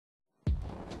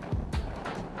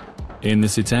In the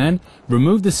sedan,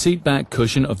 remove the seat back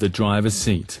cushion of the driver's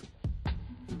seat.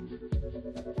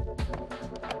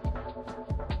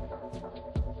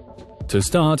 To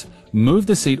start, move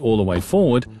the seat all the way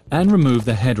forward and remove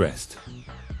the headrest.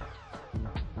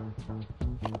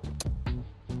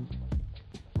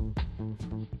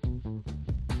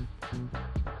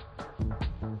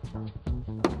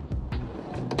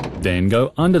 Then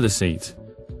go under the seat.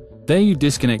 There you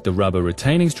disconnect the rubber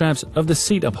retaining straps of the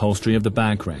seat upholstery of the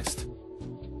backrest.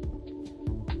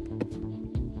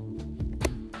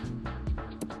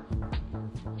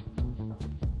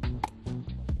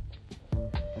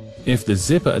 If the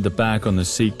zipper at the back on the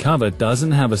seat cover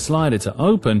doesn't have a slider to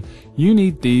open, you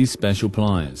need these special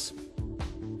pliers.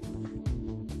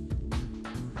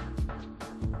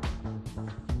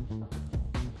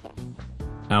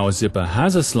 Our zipper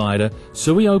has a slider,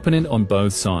 so we open it on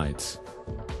both sides.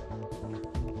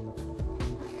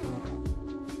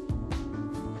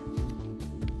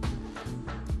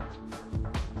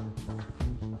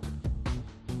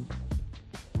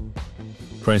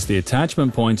 Press the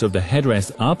attachment points of the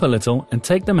headrest up a little and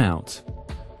take them out.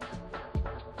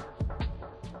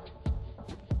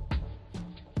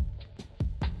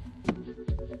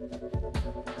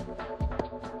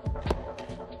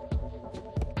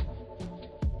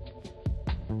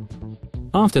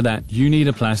 After that, you need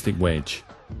a plastic wedge.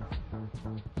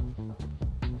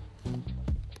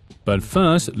 But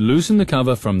first, loosen the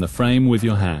cover from the frame with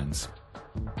your hands.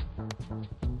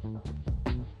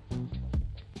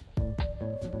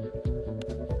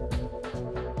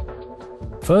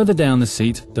 Further down the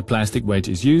seat, the plastic wedge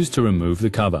is used to remove the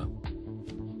cover.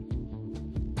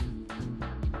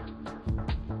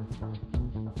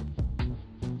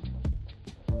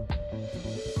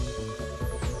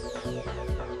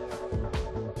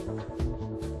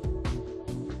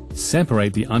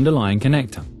 Separate the underlying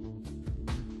connector.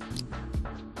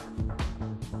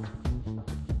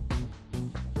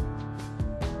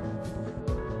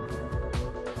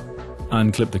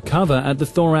 Unclip the cover at the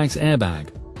thorax airbag.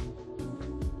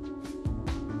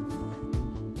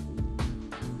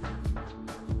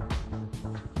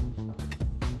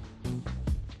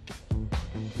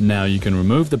 Now you can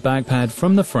remove the back pad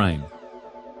from the frame.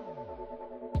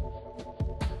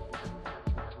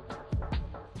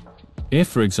 If,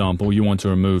 for example, you want to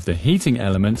remove the heating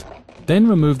element, then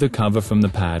remove the cover from the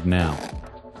pad now.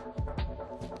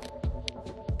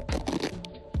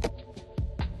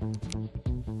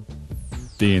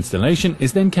 The installation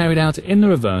is then carried out in the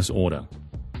reverse order.